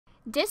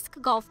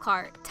Disc golf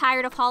cart.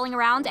 Tired of hauling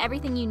around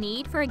everything you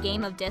need for a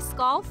game of disc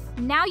golf?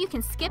 Now you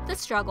can skip the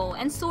struggle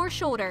and sore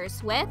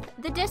shoulders with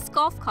the disc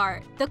golf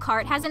cart. The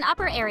cart has an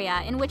upper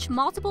area in which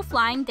multiple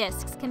flying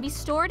discs can be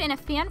stored in a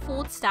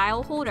fan-fold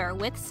style holder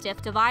with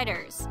stiff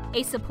dividers.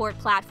 A support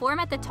platform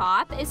at the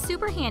top is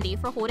super handy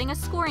for holding a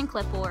scoring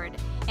clipboard,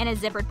 and a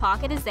zippered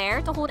pocket is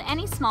there to hold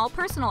any small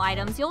personal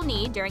items you'll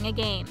need during a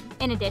game.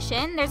 In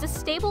addition, there's a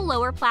stable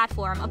lower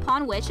platform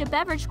upon which a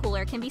beverage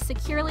cooler can be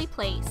securely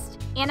placed.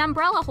 An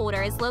umbrella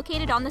holder is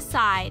located on the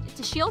side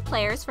to shield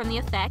players from the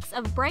effects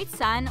of bright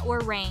sun or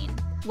rain.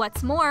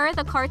 What's more,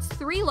 the cart's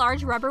 3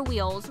 large rubber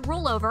wheels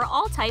roll over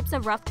all types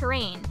of rough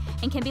terrain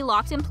and can be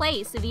locked in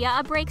place via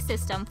a brake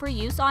system for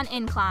use on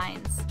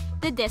inclines.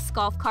 The disc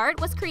golf cart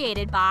was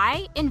created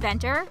by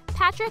Inventor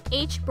Patrick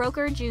H.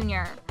 Broeker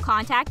Jr.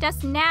 Contact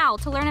us now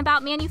to learn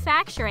about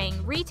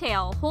manufacturing,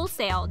 retail,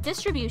 wholesale,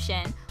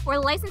 distribution, or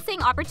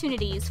licensing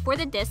opportunities for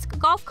the disc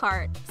golf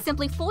cart.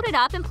 Simply fold it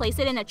up and place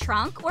it in a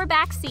trunk or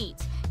back seat.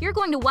 You're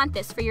going to want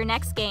this for your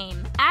next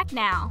game. Act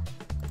now.